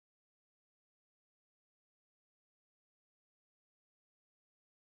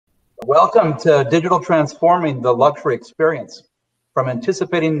Welcome to Digital Transforming the Luxury Experience, from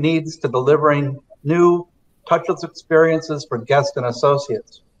anticipating needs to delivering new touchless experiences for guests and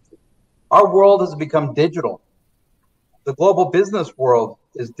associates. Our world has become digital. The global business world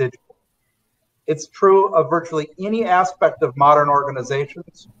is digital. It's true of virtually any aspect of modern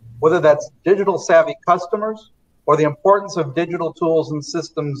organizations, whether that's digital savvy customers or the importance of digital tools and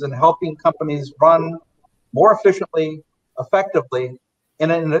systems in helping companies run more efficiently, effectively,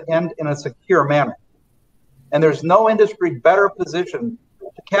 and in a secure manner. And there's no industry better positioned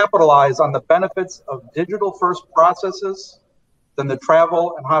to capitalize on the benefits of digital first processes than the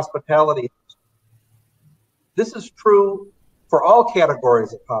travel and hospitality industry. This is true for all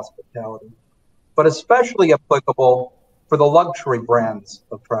categories of hospitality, but especially applicable for the luxury brands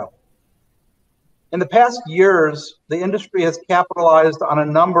of travel. In the past years, the industry has capitalized on a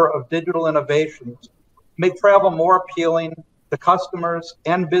number of digital innovations to make travel more appealing to customers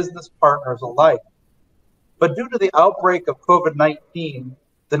and business partners alike. But due to the outbreak of COVID-19,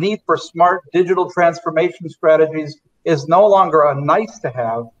 the need for smart digital transformation strategies is no longer a nice to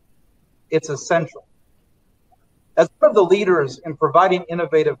have, it's essential. As one of the leaders in providing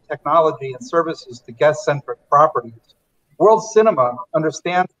innovative technology and services to guest-centric properties, World Cinema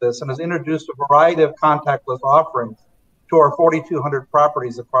understands this and has introduced a variety of contactless offerings to our 4,200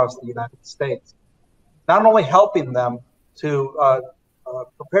 properties across the United States, not only helping them to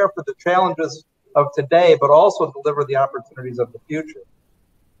prepare for the challenges of today, but also deliver the opportunities of the future.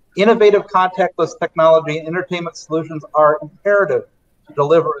 Innovative contactless technology and entertainment solutions are imperative to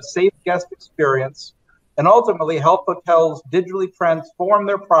deliver a safe guest experience and ultimately help hotels digitally transform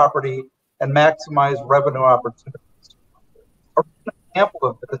their property and maximize revenue opportunities. A recent example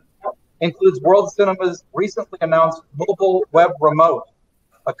of this includes World Cinema's recently announced Mobile Web Remote,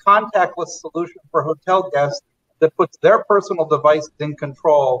 a contactless solution for hotel guests that puts their personal devices in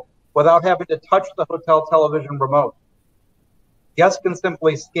control without having to touch the hotel television remote. Guests can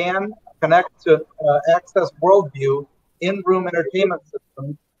simply scan, connect to access Worldview in-room entertainment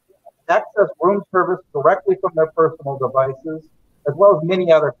systems, access room service directly from their personal devices, as well as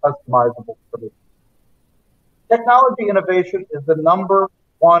many other customizable services. Technology innovation is the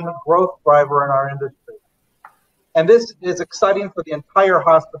 #1 growth driver in our industry. And this is exciting for the entire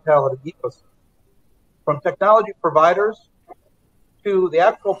hospitality ecosystem. From technology providers to the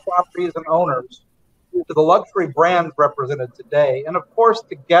actual properties and owners, to the luxury brands represented today, and of course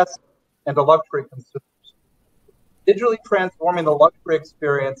to guests and to luxury consumers. Digitally transforming the luxury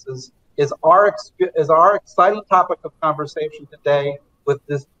experiences is our exciting topic of conversation today with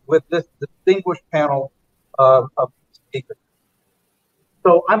this distinguished panel of speakers.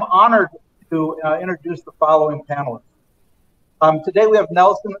 So I'm honored to introduce the following panelists. Today we have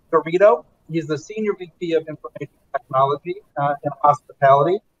Nelson Garrido. He's the Senior VP of Information Technology and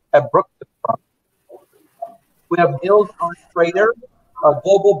Hospitality at Brookfield. We have Nils Schrader, a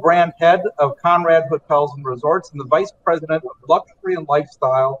Global Brand Head of Conrad Hotels and Resorts and the Vice President of Luxury and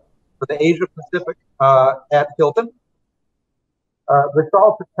Lifestyle for the Asia Pacific at Hilton.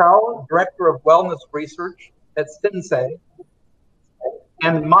 Vishal Patel, Director of Wellness Research at Sensei.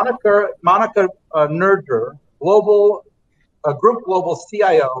 And Monica Nerger, Group Global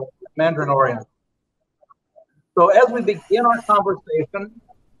CIO at Mandarin Orient. So as we begin our conversation,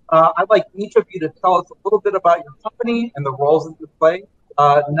 I'd like each of you to tell us a little bit about your company and the roles that you play.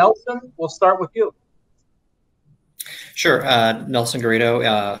 Nelson, we'll start with you. Sure. Nelson Garrido,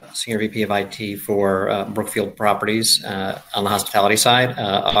 Senior VP of IT for Brookfield Properties on the hospitality side.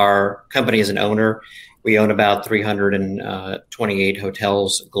 Our company is an owner. We own about 328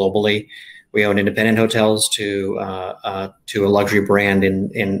 hotels globally. We own independent hotels to a luxury brand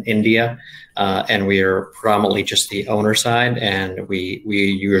in India, and we are predominantly just the owner side, and we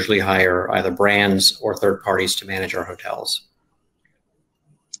usually hire either brands or third parties to manage our hotels.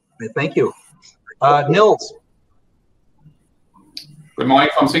 Thank you. Nils. Good morning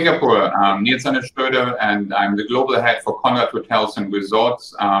from Singapore. I'm Nils Schröder, and I'm the Global Head for Conrad Hotels and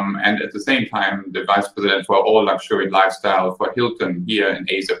Resorts, and at the same time, the Vice President for all luxury and lifestyle for Hilton here in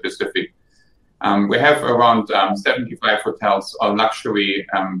Asia Pacific. We have around 75 hotels or luxury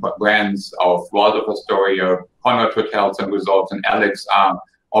brands of Waldorf Astoria, Conrad Hotels and Resorts, and Alex are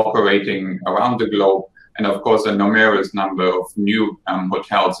operating around the globe, and of course a numerous number of new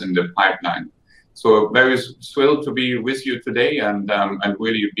hotels in the pipeline. So very thrilled to be with you today and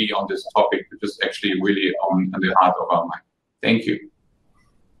really be on this topic, which is actually really on the heart of our mind. Thank you.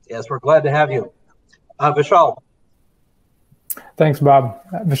 Yes, we're glad to have you. Vishal. Thanks, Bob.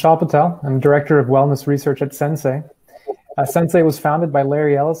 Vishal Patel. I'm Director of Wellness Research at Sensei. Sensei was founded by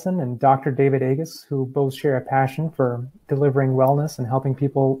Larry Ellison and Dr. David Agus, who both share a passion for delivering wellness and helping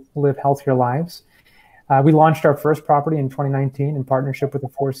people live healthier lives. We launched our first property in 2019 in partnership with the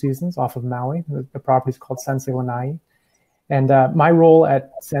Four Seasons off of Maui. The property is called Sensei Lanai. And my role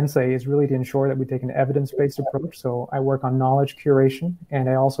at Sensei is really to ensure that we take an evidence-based approach. So I work on knowledge curation, and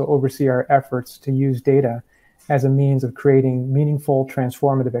I also oversee our efforts to use data as a means of creating meaningful,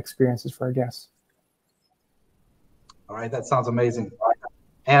 transformative experiences for our guests. All right, that sounds amazing.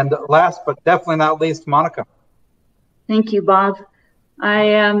 And last but definitely not least, Monica. Thank you, Bob. I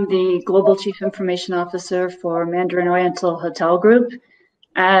am the Global Chief Information Officer for Mandarin Oriental Hotel Group.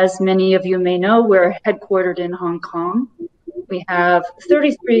 As many of you may know, we're headquartered in Hong Kong. We have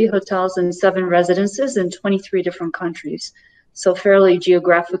 33 hotels and 7 residences in 23 different countries, so fairly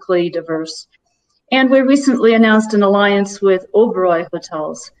geographically diverse. And we recently announced an alliance with Oberoi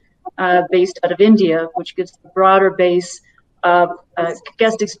Hotels, based out of India, which gives a broader base of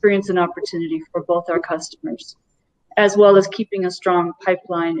guest experience and opportunity for both our customers, as well as keeping a strong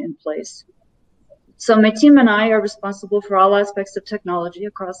pipeline in place. So my team and I are responsible for all aspects of technology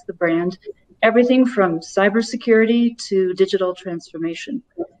across the brand, everything from cybersecurity to digital transformation.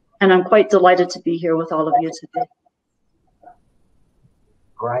 And I'm quite delighted to be here with all of you today.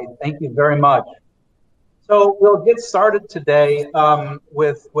 Great, thank you very much. So we'll get started today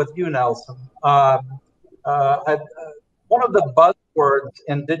with you, Nelson. One of the buzzwords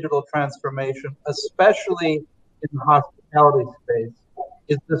in digital transformation, especially in the hospitality space,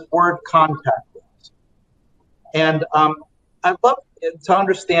 is this word contactless. And I'd love to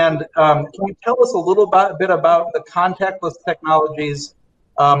understand, can you tell us a little bit about the contactless technologies,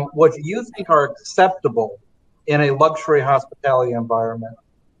 what you think are acceptable in a luxury hospitality environment,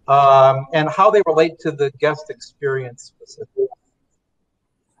 and how they relate to the guest experience specifically?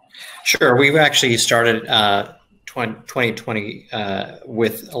 Sure. We've actually started 2020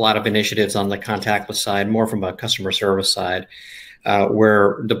 with a lot of initiatives on the contactless side, more from a customer service side. We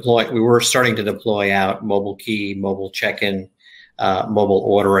were starting to deploy out mobile key, mobile check-in, mobile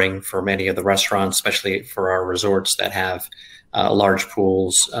ordering for many of the restaurants, especially for our resorts that have large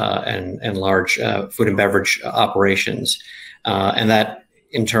pools and large food and beverage operations. And that,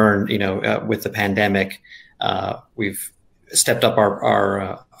 in turn, with the pandemic, we've stepped up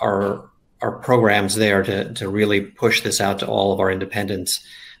our programs there to really push this out to all of our independents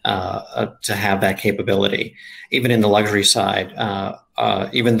to have that capability. Even in the luxury side,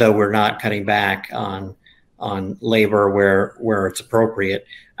 even though we're not cutting back on labor where it's appropriate,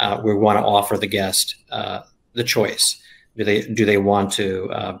 we want to offer the guest the choice. Do they want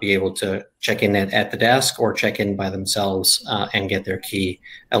to be able to check in at the desk or check in by themselves and get their key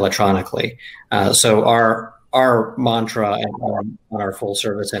electronically? So our mantra on our full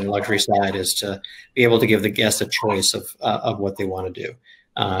service and luxury side is to be able to give the guest a choice of what they want to do.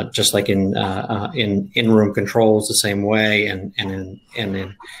 Just like in in-room controls the same way, and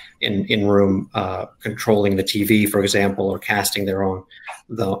in-room controlling the TV, for example, or casting their own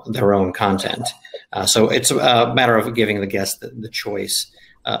content. So it's a matter of giving the guest the choice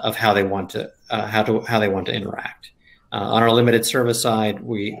of how they want to interact. On our limited service side,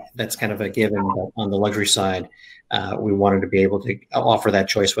 that's kind of a given. But on the luxury side, we wanted to be able to offer that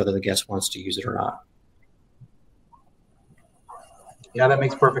choice whether the guest wants to use it or not. Yeah, that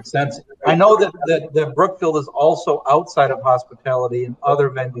makes perfect sense. I know that Brookfield is also outside of hospitality in other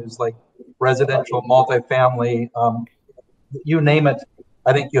venues like residential, multifamily, you name it.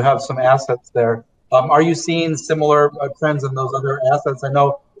 I think you have some assets there. Are you seeing similar trends in those other assets? I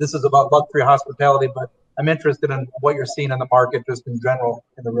know this is about luxury hospitality, but I'm interested in what you're seeing in the market just in general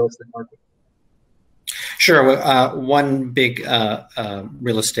in the real estate market. Sure. One big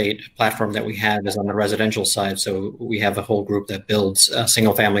real estate platform that we have is on the residential side. So we have a whole group that builds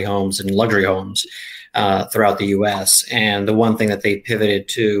single-family homes and luxury homes throughout the U.S. And the one thing that they pivoted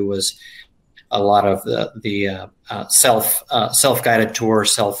to was a lot of the self-guided tour,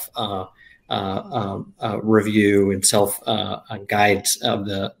 review, and guides of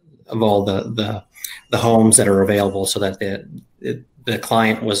all the homes that are available, so that the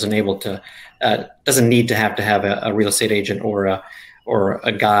client wasn't able to doesn't need to have a real estate agent or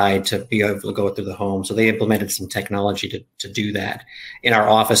a guide to be able to go through the home. So they implemented some technology to do that. In our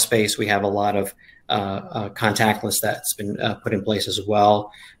office space, we have a lot of contactless that's been put in place as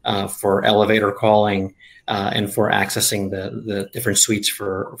well for elevator calling and for accessing the different suites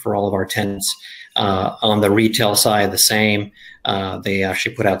for all of our tenants. On the retail side, the same. They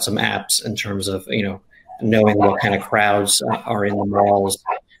actually put out some apps in terms of knowing what kind of crowds are in the malls,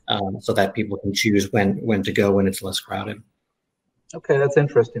 so that people can choose when to go when it's less crowded. Okay, that's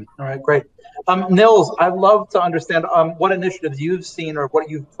interesting. All right, great. Nils, I'd love to understand what initiatives you've seen or what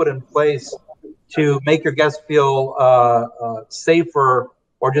you've put in place to make your guests feel safer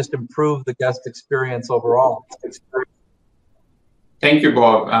or just improve the guest experience overall. Thank you,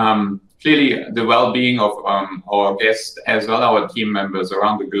 Bob. Clearly, the well-being of our guests as well our team members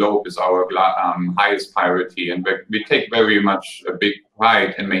around the globe is our highest priority, and we take very much a big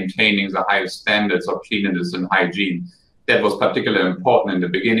pride in maintaining the highest standards of cleanliness and hygiene. That was particularly important in the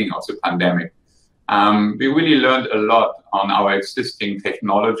beginning of the pandemic. We really learned a lot on our existing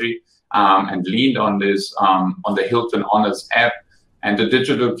technology and leaned on this on the Hilton Honors app and the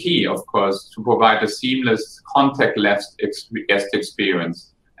digital key, of course, to provide a seamless, contactless guest experience.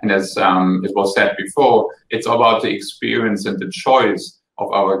 And as it was said before, it's about the experience and the choice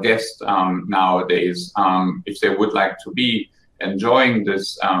of our guests nowadays, if they would like to be enjoying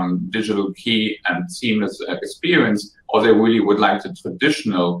this digital key and seamless experience, or they really would like the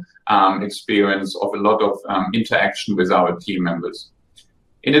traditional experience of a lot of interaction with our team members.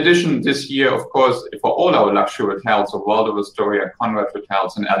 In addition, this year, of course, for all our luxury hotels of Waldorf Astoria, Conrad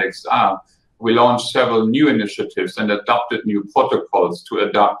Hotels, and LXR, we launched several new initiatives and adopted new protocols to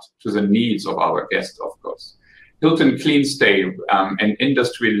adapt to the needs of our guests, of course. Hilton Clean Stay, an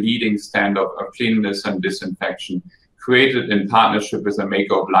industry-leading standard of cleanliness and disinfection, created in partnership with the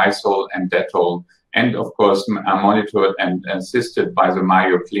maker of Lysol and Dettol, and of course, monitored and assisted by the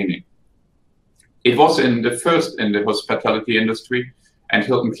Mayo Clinic. It was the first in the hospitality industry, and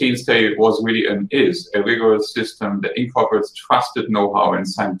Hilton Clean Stay was really and is a rigorous system that incorporates trusted know-how and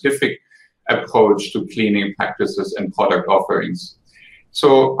scientific approach to cleaning practices and product offerings.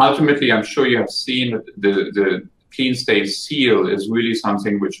 So ultimately, I'm sure you have seen that the Clean Stay seal is really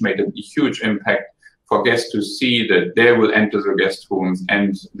something which made a huge impact for guests to see that they will enter the guest rooms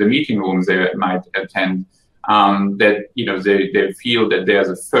and the meeting rooms they might attend, that they feel that they're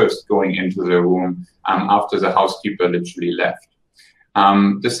the first going into the room after the housekeeper literally left.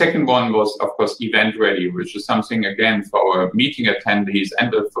 The second one was, of course, event ready, which is something, again, for our meeting attendees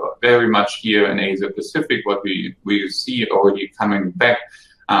and very much here in Asia Pacific, what we see already coming back,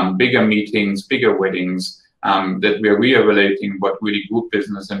 bigger meetings, bigger weddings, that we are reevaluating what really group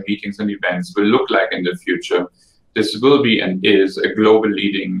business and meetings and events will look like in the future. This will be and is a global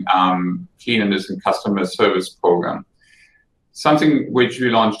leading cleanliness and customer service program. Something which we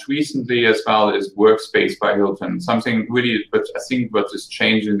launched recently as well is Workspace by Hilton. Something really, but I think what is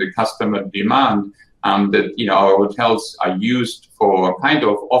changing the customer demand, that our hotels are used for kind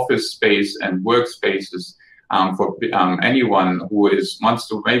of office space and workspaces for anyone who wants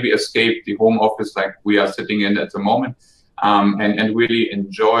to maybe escape the home office like we are sitting in at the moment, and really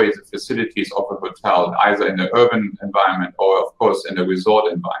enjoy the facilities of a hotel, either in an urban environment or, of course, in a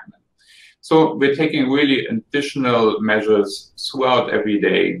resort environment. So we're taking really additional measures throughout every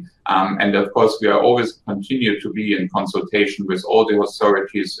day. And of course, we are always continue to be in consultation with all the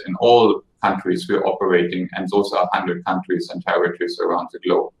authorities in all countries we're operating, and those are 100 countries and territories around the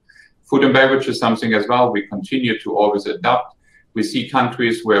globe. Food and beverage is something as well we continue to always adapt. We see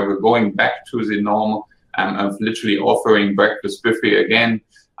countries where we're going back to the norm of literally offering breakfast buffet again,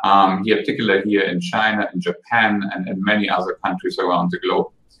 particularly here in China, in Japan, and in many other countries around the globe.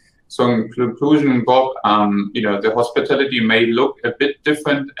 So in conclusion, Bob, the hospitality may look a bit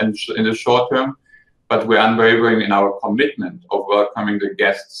different in the short term, but we're unwavering in our commitment of welcoming the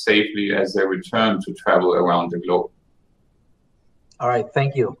guests safely as they return to travel around the globe. All right,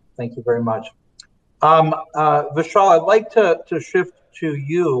 thank you. Thank you very much. Vishal, I'd like to shift to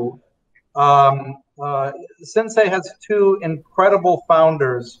you. Sensei has two incredible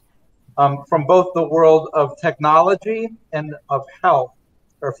founders from both the world of technology and of health,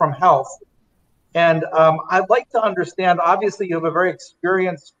 or from health. And I'd like to understand, obviously you have a very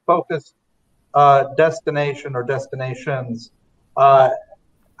experience focused destination or destinations.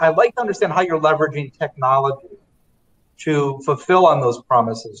 I'd like to understand how you're leveraging technology to fulfill on those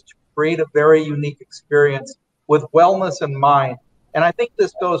promises, to create a very unique experience with wellness in mind. And I think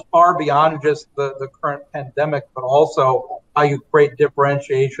this goes far beyond just the current pandemic, but also how you create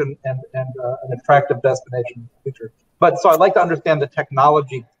differentiation and an attractive destination in the future. But so I'd like to understand the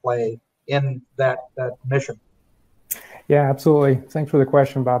technology play in that mission. Yeah, absolutely. Thanks for the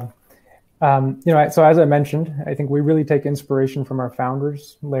question, Bob. So as I mentioned, I think we really take inspiration from our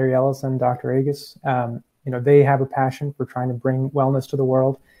founders, Larry Ellison, Dr. Agus. They have a passion for trying to bring wellness to the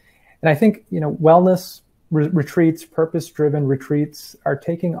world. And I think, wellness retreats, purpose-driven retreats are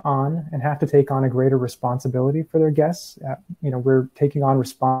taking on and have to take on a greater responsibility for their guests. We're taking on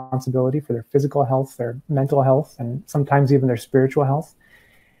responsibility for their physical health, their mental health, and sometimes even their spiritual health.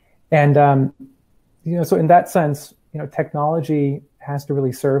 And, so in that sense, technology has to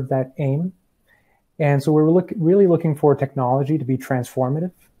really serve that aim. And so we're really looking for technology to be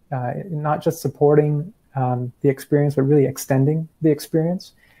transformative, not just supporting the experience, but really extending the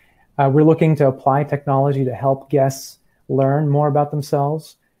experience. We're looking to apply technology to help guests learn more about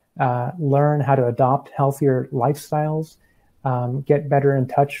themselves, learn how to adopt healthier lifestyles, get better in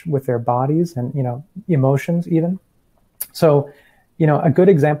touch with their bodies and, emotions even. So, a good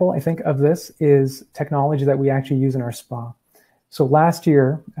example, I think, of this is technology that we actually use in our spa. So last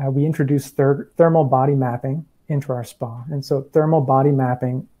year, we introduced thermal body mapping into our spa. And so thermal body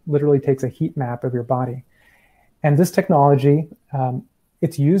mapping literally takes a heat map of your body. And this technology,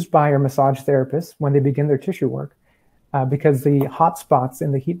 it's used by our massage therapists when they begin their tissue work, because the hot spots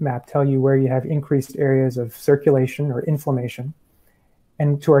in the heat map tell you where you have increased areas of circulation or inflammation.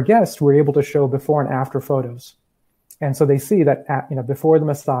 And to our guests, we're able to show before and after photos. And so they see that before the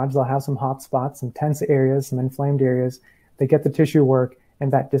massage, they'll have some hot spots, some tense areas, some inflamed areas. They get the tissue work,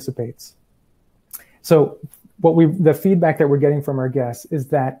 and that dissipates. So the feedback that we're getting from our guests is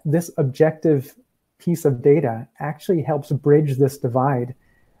that this objective piece of data actually helps bridge this divide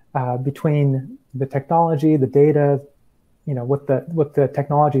between the technology, the data, what the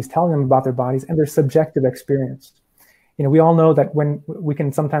technology is telling them about their bodies, and their subjective experience. We all know that when we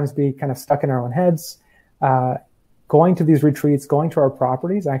can sometimes be kind of stuck in our own heads, going to these retreats, going to our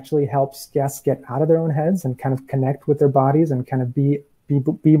properties actually helps guests get out of their own heads and kind of connect with their bodies and kind of be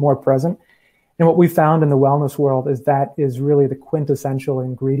more present. And what we found in the wellness world is that is really the quintessential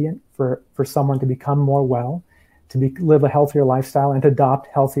ingredient for someone to become more well, to live a healthier lifestyle and to adopt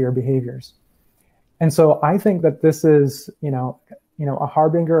healthier behaviors. And so I think that this is, a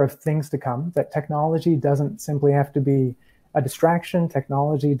harbinger of things to come, that technology doesn't simply have to be a distraction.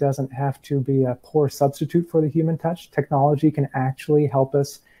 Technology doesn't have to be a poor substitute for the human touch. Technology can actually help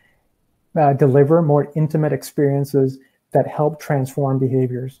us deliver more intimate experiences that help transform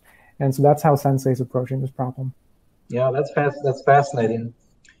behaviors. And so that's how Sensei is approaching this problem. Yeah, that's fascinating.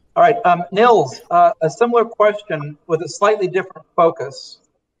 All right, Nils, a similar question with a slightly different focus.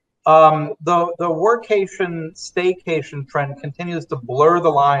 The workation, staycation trend continues to blur the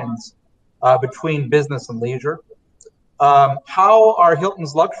lines between business and leisure. How are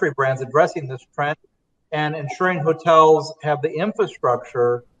Hilton's luxury brands addressing this trend and ensuring hotels have the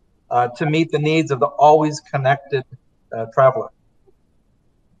infrastructure to meet the needs of the always connected traveler?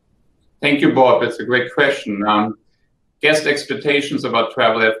 Thank you, Bob. It's a great question. Guest expectations about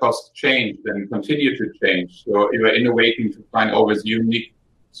travel have, of course, changed and continue to change. So we are innovating to find always unique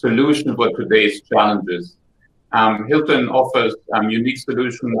solutions for today's challenges. Hilton offers unique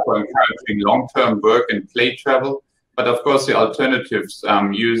solutions for encouraging long-term work and play travel. But of course, the alternatives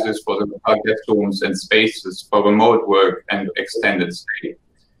uses for the guest rooms and spaces for remote work and extended stay.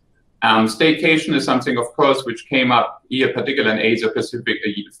 Staycation is something, of course, which came up here, particularly in Asia Pacific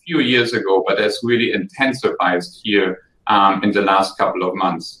a few years ago, but has really intensified here in the last couple of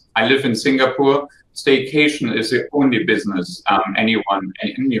months. I live in Singapore. Staycation is the only business anyone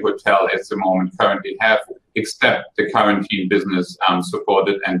in any hotel at the moment currently have, except the quarantine business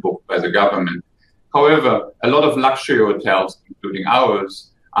supported and booked by the government. However, a lot of luxury hotels, including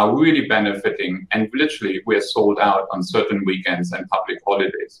ours, are really benefiting, and literally we're sold out on certain weekends and public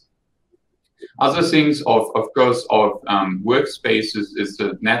holidays. Other things, of course, of workspaces is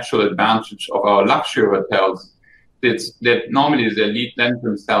the natural advantage of our luxury hotels that normally they lend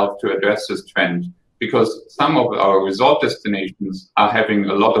themselves to address this trend, because some of our resort destinations are having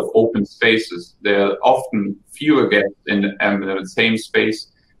a lot of open spaces. There are often fewer guests in the same space.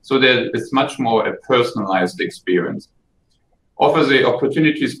 So it's much more a personalized experience. Offers the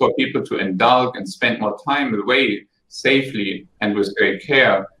opportunities for people to indulge and spend more time away safely and with great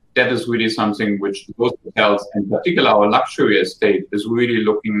care. That is really something which those hotels, in particular our luxury estate, is really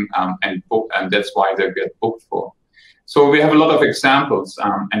looking and book, and that's why they get booked for. So we have a lot of examples,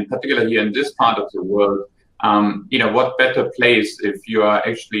 and particularly here in this part of the world, what better place if you are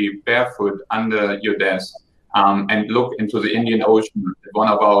actually barefoot under your desk and look into the Indian Ocean at one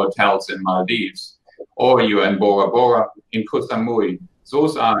of our hotels in Maldives, or you are in Bora Bora, in Koh Samui.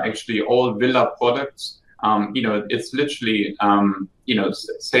 Those are actually all villa products. It's literally,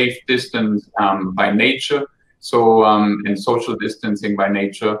 safe distance by nature, so and social distancing by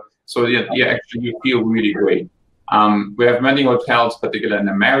nature. So actually you feel really great. We have many hotels, particularly in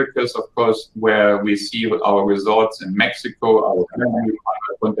Americas, of course, where we see our resorts in Mexico, our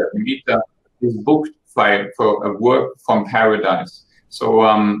Punta Mita is booked for a work from paradise. So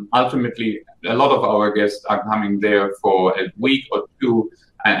ultimately, a lot of our guests are coming there for a week or two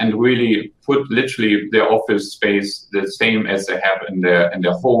and really put literally their office space the same as they have in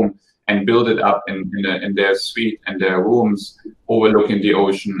their home and build it up in their suite and their rooms overlooking the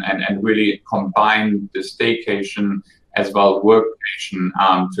ocean, and really combine the staycation as well workation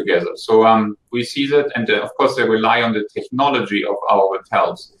together. So we see that, and of course they rely on the technology of our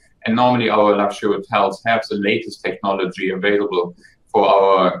hotels. And normally our luxury hotels have the latest technology available for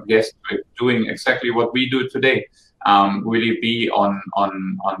our guests doing exactly what we do today. Really be on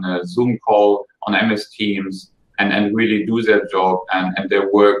a Zoom call, on MS Teams, and really do their job and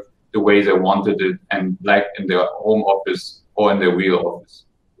their work the way they wanted it, and like in their home office or in their real office.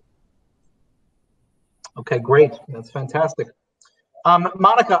 Okay, great. That's fantastic.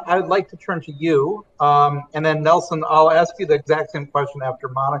 Monica, I would like to turn to you, and then Nelson, I'll ask you the exact same question after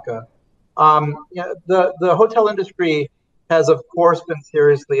Monica. The hotel industry has, of course, been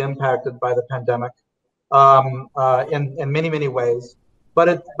seriously impacted by the pandemic in many ways, but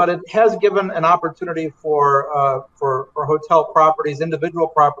it has given an opportunity for hotel properties, individual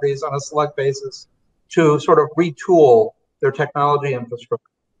properties, on a select basis, to sort of retool their technology infrastructure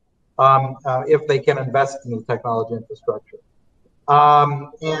if they can invest in the technology infrastructure.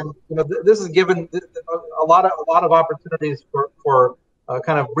 And this has given a lot of opportunities for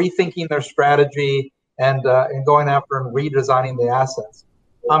kind of rethinking their strategy and going after and redesigning the assets.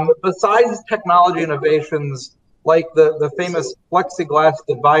 Besides technology innovations like the famous plexiglass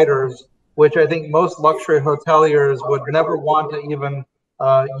dividers, which I think most luxury hoteliers would never want to even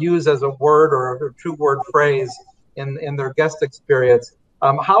use as a word or a two-word phrase in their guest experience,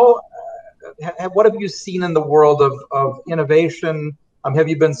 what have you seen in the world of innovation? Have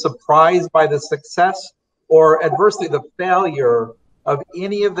you been surprised by the success or adversely the failure of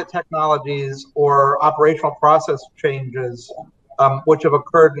any of the technologies or operational process changes which have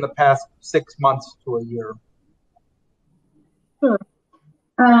occurred in the past 6 months to a year? Sure.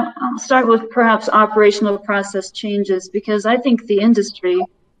 I'll start with perhaps operational process changes, because I think the industry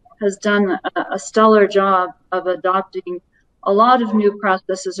has done a stellar job of adopting a lot of new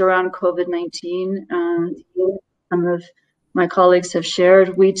processes around COVID-19. Some of my colleagues have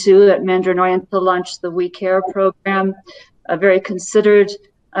shared. We too at Mandarin Oriental launched the We Care program, a very considered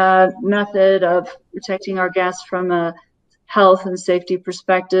method of protecting our guests from a health and safety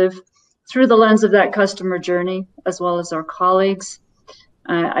perspective through the lens of that customer journey, as well as our colleagues.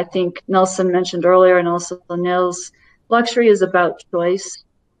 I think Nelson mentioned earlier, and also Nils, luxury is about choice.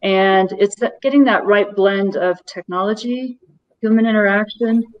 And it's getting that right blend of technology, human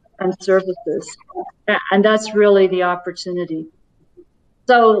interaction, and services. And that's really the opportunity.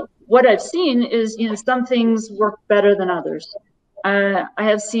 So what I've seen is, some things work better than others. I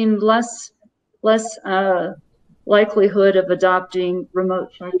have seen less likelihood of adopting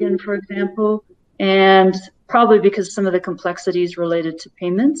remote check-in, for example, and probably because some of the complexities related to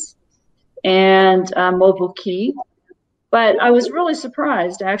payments and mobile key. But I was really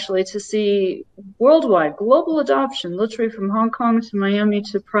surprised, actually, to see worldwide, global adoption, literally from Hong Kong to Miami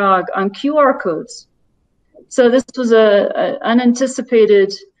to Prague, on QR codes. So this was an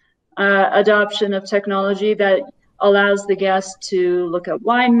unanticipated adoption of technology that allows the guest to look at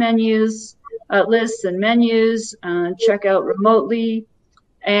wine menus, lists and menus, check out remotely.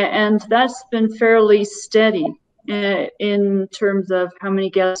 And that's been fairly steady in terms of how many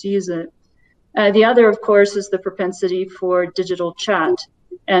guests use it. The other, of course, is the propensity for digital chat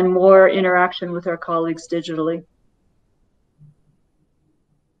and more interaction with our colleagues digitally.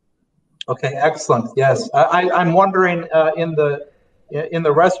 Okay, excellent. Yes, I'm wondering in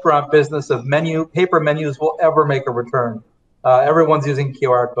the restaurant business if paper menus will ever make a return. Everyone's using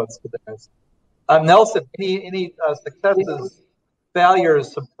QR codes today. Nelson, any successes,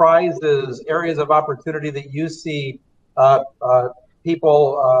 failures, surprises, areas of opportunity that you see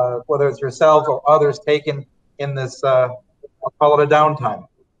people, whether it's yourselves or others, taken in this, I'll call it a downtime?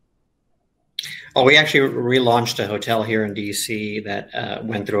 Well, we actually relaunched a hotel here in DC that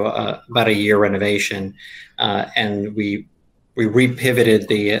went through about a year renovation, and we repivoted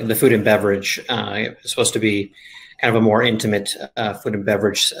the food and beverage. It was supposed to be kind of a more intimate food and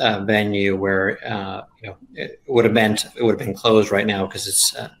beverage venue where it would have been closed right now because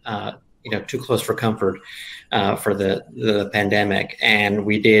it's too close for comfort for the pandemic. And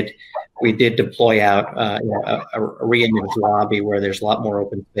we did deploy out a reimaged lobby where there's a lot more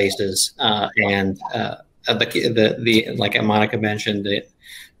open spaces, and like Monica mentioned, the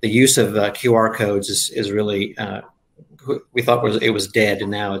use of QR codes is really we thought it was dead,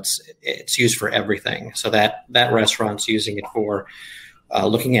 and now it's used for everything. So that restaurant's using it for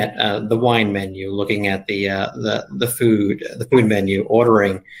looking at the wine menu, looking at the food menu,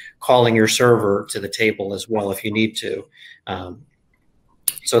 ordering, calling your server to the table as well if you need to.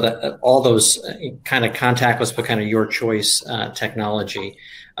 So that all those kind of contactless, but kind of your choice technology.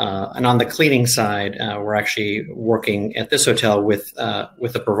 And on the cleaning side, we're actually working at this hotel with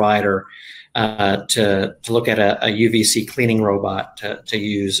a provider to look at a UVC cleaning robot to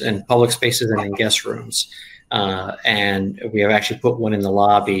use in public spaces and in guest rooms. And we have actually put one in the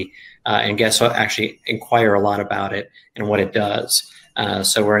lobby, and guests actually inquire a lot about it and what it does.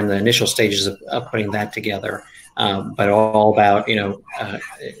 So we're in the initial stages of putting that together. But all about,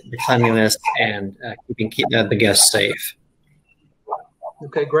 the cleanliness and keeping the guests safe.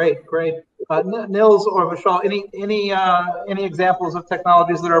 Okay, great. Nils or Michelle, any examples of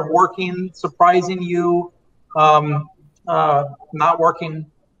technologies that are working, surprising you, not working?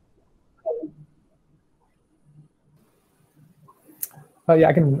 Yeah,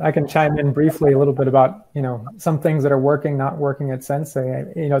 I can chime in briefly a little bit about some things that are working, not working at Sensei.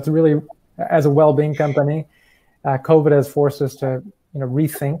 It's really, as a well-being company, COVID has forced us to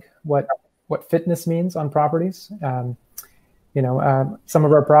rethink what fitness means on properties. Some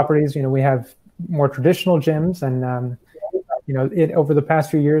of our properties, we have more traditional gyms, and over the past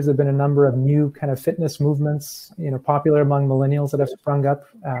few years, there've been a number of new kind of fitness movements, popular among millennials that have sprung up,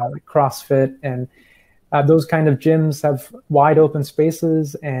 like CrossFit, and those kind of gyms have wide open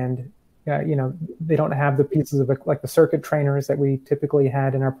spaces, and they don't have the pieces of like the circuit trainers that we typically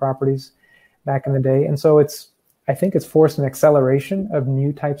had in our properties back in the day, and so I think it's forced an acceleration of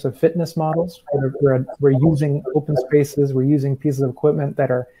new types of fitness models. We're using open spaces, we're using pieces of equipment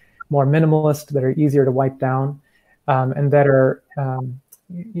that are more minimalist, that are easier to wipe down, and that are,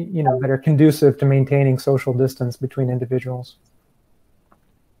 that are conducive to maintaining social distance between individuals.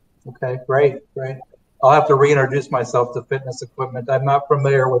 Okay, great. I'll have to reintroduce myself to fitness equipment. I'm not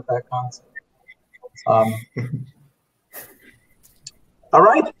familiar with that concept. All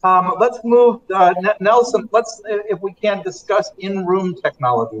right, let's move, Nelson, if we can, discuss in-room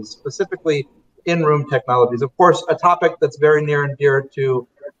technologies, specifically in-room technologies. Of course, a topic that's very near and dear to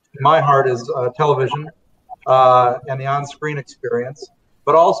my heart is television and the on-screen experience,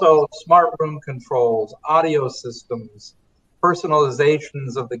 but also smart room controls, audio systems,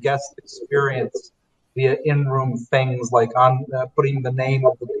 personalizations of the guest experience via in-room things like putting the name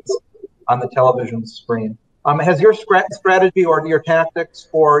of the guest on the television screen. Has your strategy or your tactics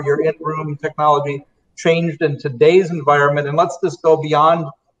for your in-room technology changed in today's environment? And let's just go beyond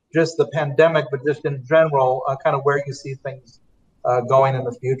just the pandemic, but just in general, kind of where you see things going in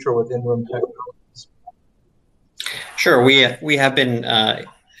the future with in-room technologies. Sure, we have been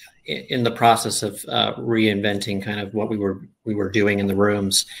in the process of reinventing kind of what we were doing in the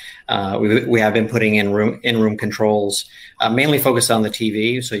rooms. We have been putting in room controls, mainly focused on the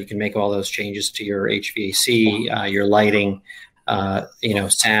TV, so you can make all those changes to your HVAC, your lighting,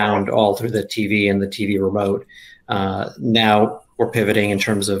 sound, all through the TV and the TV remote. Now we're pivoting in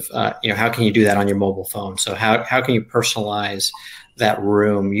terms of how can you do that on your mobile phone? So how can you personalize that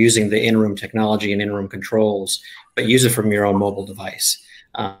room using the in-room technology and in-room controls, but use it from your own mobile device?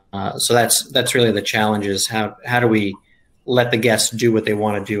 So that's really the challenge, is how do we let the guests do what they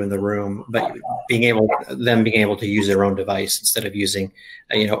want to do in the room, but being able to use their own device instead of using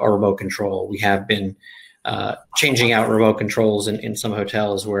a remote control. We have been changing out remote controls in some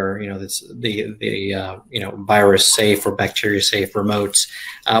hotels where it's the virus safe or bacteria safe remotes,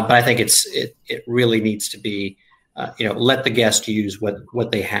 but I think it really needs to be let the guest use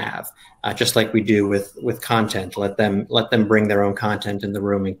what they have, just like we do with content. Let them bring their own content in the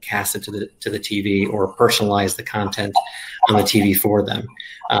room and cast it to the TV, or personalize the content on the TV for them.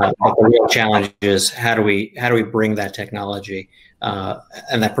 But the real challenge is how do we bring that technology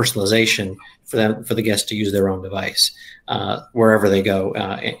and that personalization for the guests to use their own device wherever they go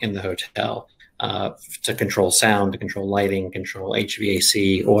in the hotel, to control sound, to control lighting, control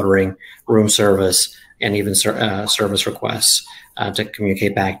HVAC, ordering, room service, and even service requests to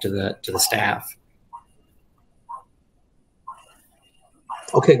communicate back to the staff.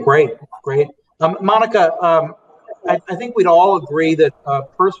 Okay, great. Monica, I think we'd all agree that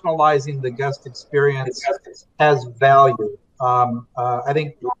personalizing the guest experience has value. I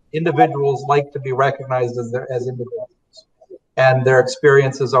think individuals like to be recognized as individuals, and their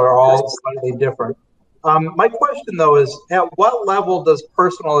experiences are all slightly different. My question, though, is at what level does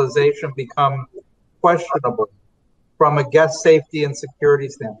personalization become questionable from a guest safety and security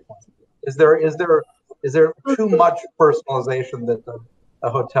standpoint? Is there too much personalization that a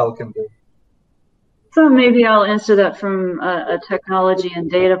hotel can do? So maybe I'll answer that from a technology and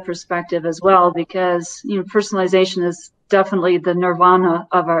data perspective as well, because personalization is definitely the nirvana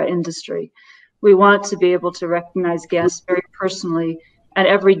of our industry. We want to be able to recognize guests very personally at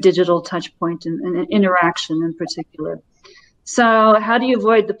every digital touch point and interaction in particular. So how do you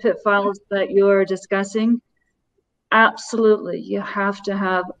avoid the pitfalls that you're discussing? Absolutely. You have to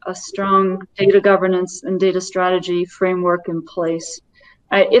have a strong data governance and data strategy framework in place.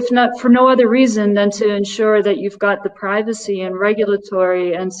 If not for no other reason than to ensure that you've got the privacy and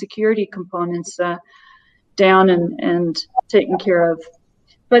regulatory and security components down and taken care of.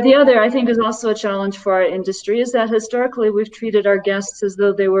 But the other, I think, is also a challenge for our industry is that historically we've treated our guests as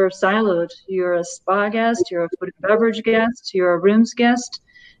though they were siloed. You're a spa guest, you're a food and beverage guest, you're a rooms guest,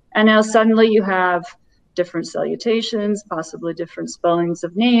 and now suddenly you have different salutations, possibly different spellings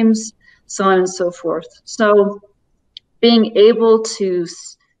of names, so on and so forth. So being able to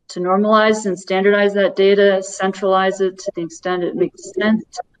normalize and standardize that data, centralize it to the extent it makes sense,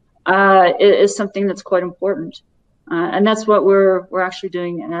 is something that's quite important. And that's what we're actually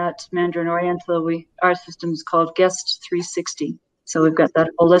doing at Mandarin Oriental. Our system is called Guest 360. So we've got that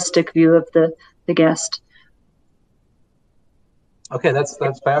holistic view of the guest. Okay, that's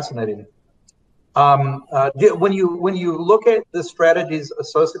fascinating. When you look at the strategies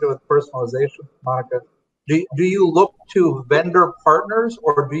associated with personalization, Monica, do you look to vendor partners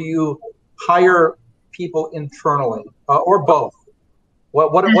or do you hire people internally, or both?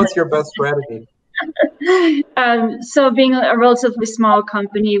 What's your best strategy? So being a relatively small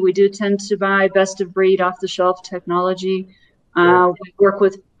company, we do tend to buy best of breed off the shelf technology. We work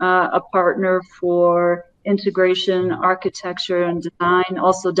with a partner for integration, architecture, and design,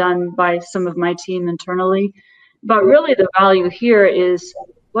 also done by some of my team internally. But really the value here is,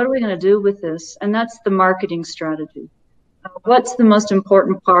 what are we going to do with this? And that's the marketing strategy. What's the most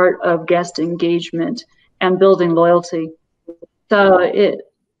important part of guest engagement and building loyalty? So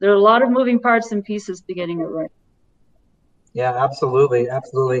there are a lot of moving parts and pieces to getting it right. Yeah, absolutely,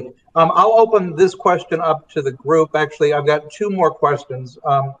 absolutely. I'll open this question up to the group. Actually, I've got two more questions.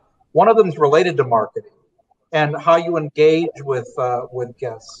 One of them is related to marketing and how you engage with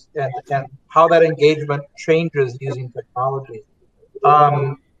guests and how that engagement changes using technology.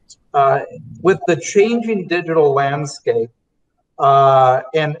 With the changing digital landscape,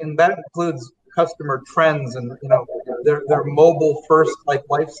 and that includes customer trends and their mobile first like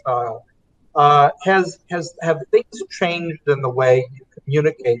lifestyle, have things changed in the way you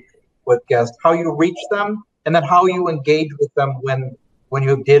communicate with guests, how you reach them, and then how you engage with them when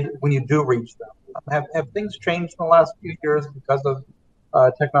you do reach them? Have things changed in the last few years because of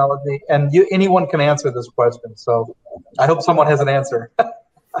technology? And anyone can answer this question, so I hope someone has an answer.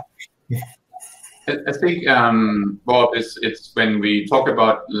 I think, Bob, it's when we talk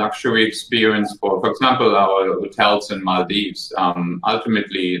about luxury experience for example, our hotels in Maldives,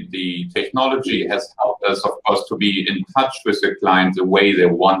 ultimately the technology has helped us, of course, to be in touch with the client the way they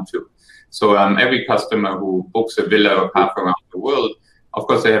want to. So every customer who books a villa or car around the world, of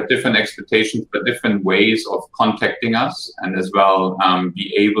course, they have different expectations, but different ways of contacting us, and as well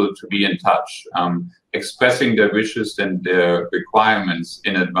be able to be in touch, expressing their wishes and their requirements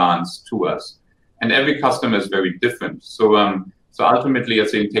in advance to us. And every customer is very different. So so ultimately, I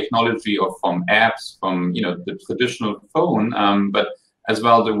think technology from apps, from the traditional phone, but as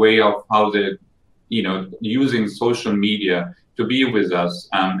well the way of how they're using social media to be with us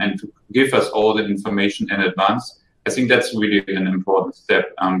and to give us all the information in advance. I think that's really an important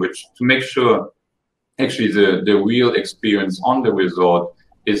step, which to make sure actually the real experience on the resort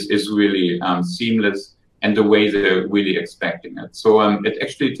is really seamless and the way they're really expecting it. So it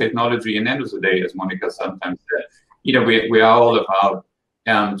actually technology, in the end of the day, as Monica sometimes said, we are all about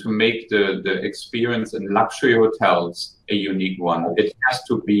to make the experience in luxury hotels a unique one. It has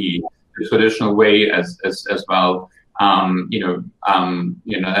to be the traditional way as well.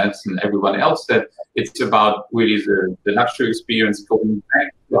 That's everyone else said. It's about really the luxury experience going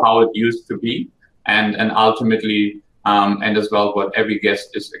back to how it used to be, and ultimately, and as well what every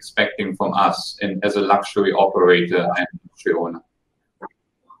guest is expecting from us and as a luxury operator and luxury owner.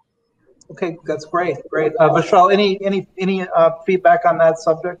 Okay, that's great. Vishal, any feedback on that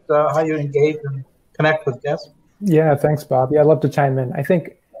subject? How you engage and connect with guests? Yeah, thanks, Bob. Yeah, I'd love to chime in. I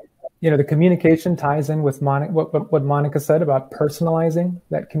think the communication ties in with what Monica said about personalizing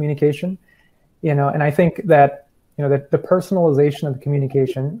that communication. And I think that that the personalization of the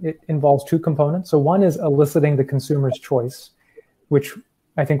communication, it involves two components. So one is eliciting the consumer's choice, which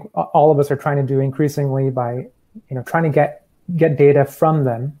I think all of us are trying to do increasingly by trying to get data from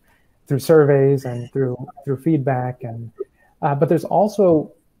them through surveys and through feedback. And but there's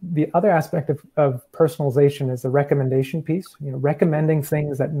also the other aspect of personalization is the recommendation piece, recommending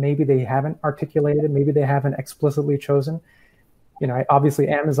things that maybe they haven't articulated, maybe they haven't explicitly chosen. Obviously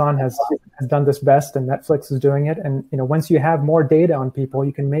Amazon has done this best, and Netflix is doing it. And once you have more data on people,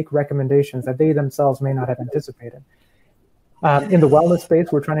 you can make recommendations that they themselves may not have anticipated. In the wellness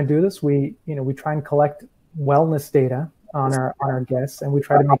space, we're trying to do this. We try and collect wellness data on our guests, and we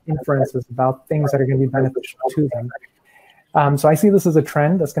try to make inferences about things that are going to be beneficial to them. So I see this as a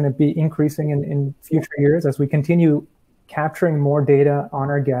trend that's going to be increasing in future years as we continue capturing more data on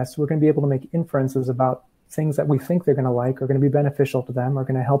our guests. We're going to be able to make inferences about things that we think they're going to like, are going to be beneficial to them, are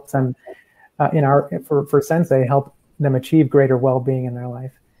going to help them for Sensei, help them achieve greater well-being in their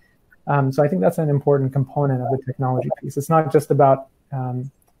life. So I think that's an important component of the technology piece. It's not just about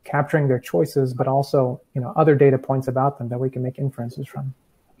capturing their choices, but also other data points about them that we can make inferences from.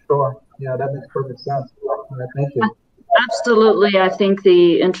 Sure. Yeah, that makes perfect sense. Thank you. Absolutely. I think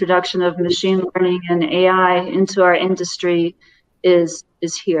the introduction of machine learning and AI into our industry is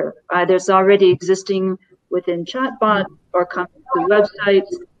here. There's already existing within chatbot or coming to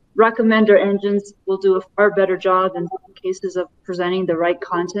websites. Recommender engines will do a far better job in cases of presenting the right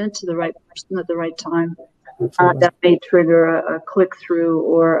content to the right person at the right time. That may trigger a click-through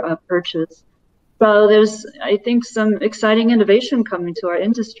or a purchase. So there's, I think, some exciting innovation coming to our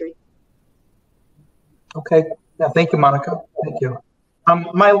industry. Okay. Yeah, thank you, Monica. Thank you.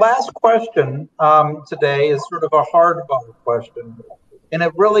 My last question today is sort of a hardball question, and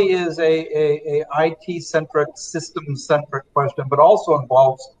it really is a IT-centric, system-centric question, but also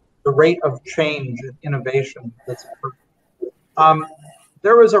involves the rate of change and innovation that's occurring.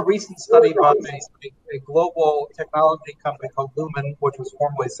 There was a recent study by a global technology company called Lumen, which was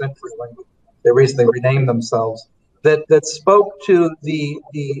formerly CenturyLink. They recently renamed themselves. That spoke to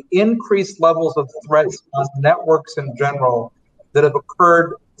the increased levels of threats on networks in general that have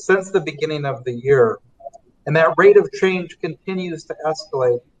occurred since the beginning of the year. And that rate of change continues to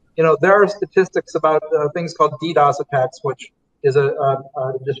escalate. There are statistics about things called DDoS attacks, which is a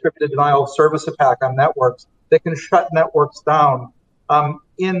distributed denial of service attack on networks that can shut networks down.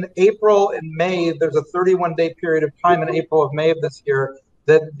 In April and May, there's a 31-day period of time in April of May of this year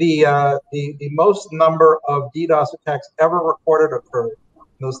that the most number of DDoS attacks ever recorded occurred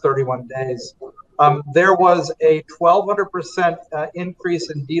in those 31 days. There was a 1,200% increase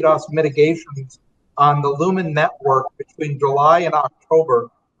in DDoS mitigations on the Lumen network between July and October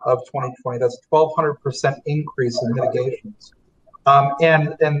of 2020. That's 1,200% increase in mitigations.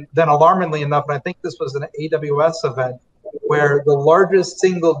 And then alarmingly enough, and I think this was an AWS event, where the largest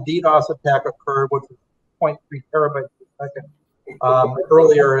single DDoS attack occurred, which was 0.3 terabytes per second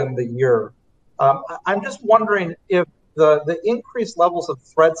earlier in the year. I'm just wondering if the increased levels of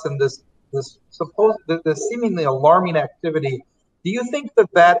threats and this seemingly alarming activity, do you think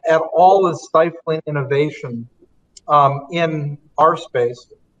that at all is stifling innovation in our space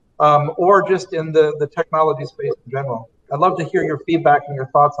or just in the technology space in general? I'd love to hear your feedback and your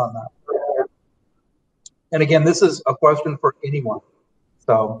thoughts on that. And again, this is a question for anyone.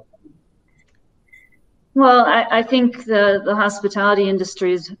 So. Well, I think the hospitality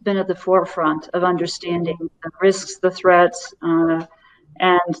industry has been at the forefront of understanding the risks, the threats,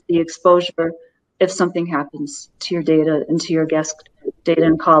 and the exposure if something happens to your data and to your guest data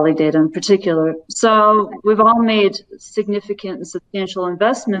and colleague data in particular. So we've all made significant and substantial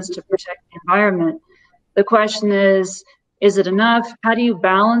investments to protect the environment. The question is it enough? How do you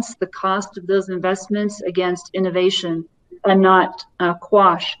balance the cost of those investments against innovation and not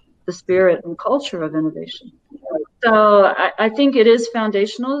quash the spirit and culture of innovation? So I think it is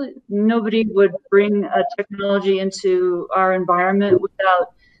foundational. Nobody would bring a technology into our environment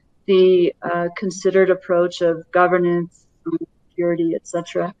without the considered approach of governance, security,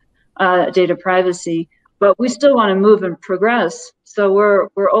 etc., data privacy. But we still want to move and progress. So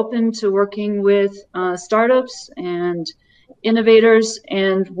we're open to working with startups and innovators,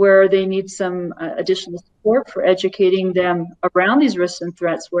 and where they need some additional support for educating them around these risks and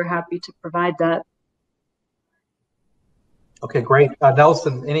threats, we're happy to provide that. Okay, great.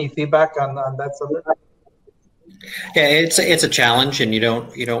 Nelson, any feedback on that subject? Yeah, it's a challenge, and you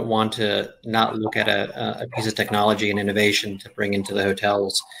don't want to not look at a piece of technology and innovation to bring into the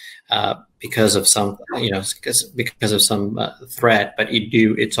hotels because of some because of some threat. But you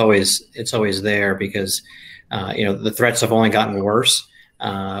do, it's always there because the threats have only gotten worse.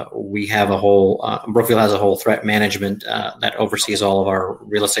 We have a whole Brookfield has a whole threat management that oversees all of our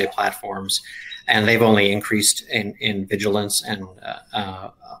real estate platforms, and they've only increased in vigilance and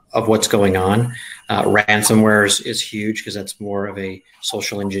of what's going on. Ransomware is huge because that's more of a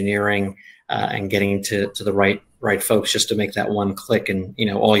social engineering and getting to the right folks just to make that one click, and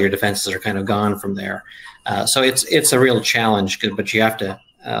all your defenses are kind of gone from there. So it's a real challenge, but you have to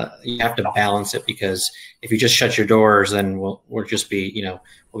balance it, because if you just shut your doors, then we'll just be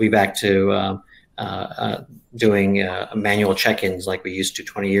we'll be back to doing manual check-ins like we used to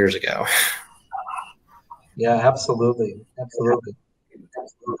 20 years ago. Yeah, absolutely. Absolutely.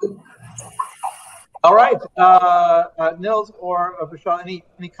 All right, Nils or Vishal,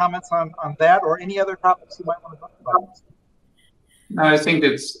 any comments on that or any other topics you might want to talk about? No, I think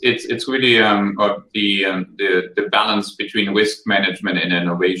it's really the balance between risk management and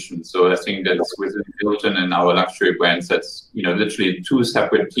innovation. So I think that's within Hilton and our luxury brands. That's literally two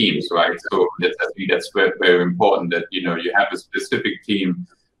separate teams, right? So I think that's very, very important that you have a specific team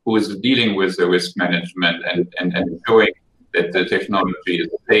who is dealing with the risk management and showing that the technology is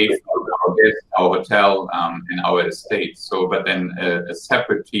safe for our guests, our hotel, and our estate. So, but then a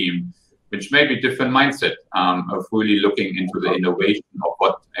separate team, which may be different mindset of really looking into the innovation of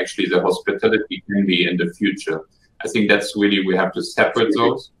what actually the hospitality can be in the future. I think that's really, we have to separate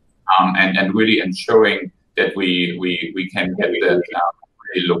those and really ensuring that we can get that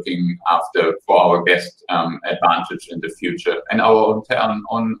really looking after for our guest advantage in the future and our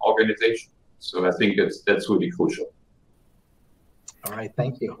own organization. So I think that's really crucial. All right,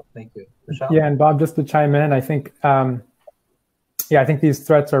 thank you. Thank you. Michelle? Yeah, and Bob, just to chime in, I think I think these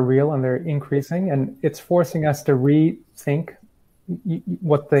threats are real and they're increasing, and it's forcing us to rethink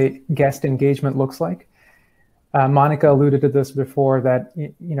what the guest engagement looks like. Monica alluded to this before, that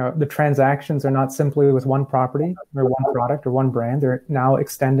the transactions are not simply with one property or one product or one brand. They're now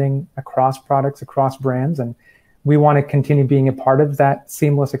extending across products, across brands, and we want to continue being a part of that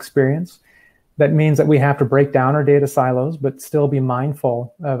seamless experience. That means that we have to break down our data silos, but still be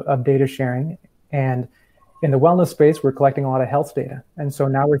mindful of data sharing. And in the wellness space, we're collecting a lot of health data. And so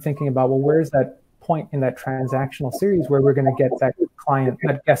now we're thinking about, well, where's that point in that transactional series where we're going to get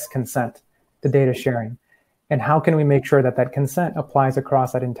that guest consent to data sharing? And how can we make sure that that consent applies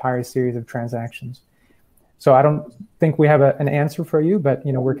across that entire series of transactions? So I don't think we have an answer for you, but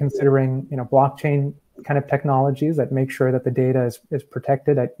we're considering blockchain kind of technologies that make sure that the data is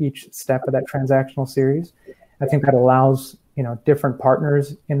protected at each step of that transactional series. I think that allows different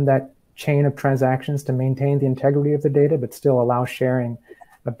partners in that chain of transactions to maintain the integrity of the data, but still allow sharing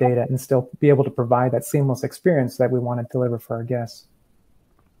of data and still be able to provide that seamless experience that we want to deliver for our guests.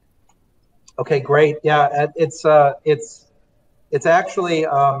 Okay, great. Yeah, it's actually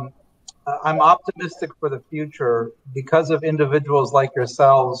I'm optimistic for the future because of individuals like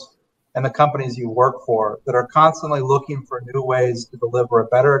yourselves and the companies you work for that are constantly looking for new ways to deliver a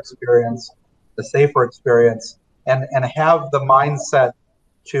better experience, a safer experience, and have the mindset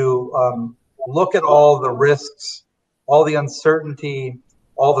to look at all the risks, all the uncertainty,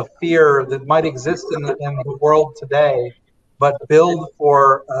 all the fear that might exist in the world today, but build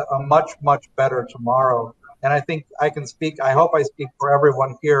for a much, much better tomorrow. And I think I can speak, I hope I speak for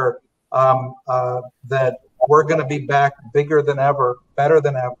everyone here, that we're going to be back bigger than ever, better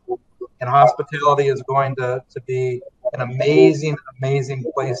than ever. And hospitality is going to be an amazing, amazing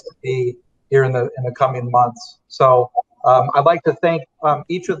place to be here in the coming months. So I'd like to thank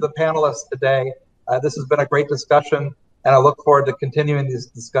each of the panelists today. This has been a great discussion, and I look forward to continuing these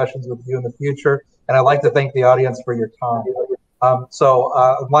discussions with you in the future. And I'd like to thank the audience for your time.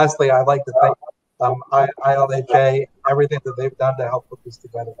 Lastly, I'd like to thank ILHA, everything that they've done to help put this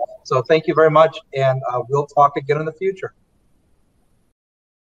together. So thank you very much, and we'll talk again in the future.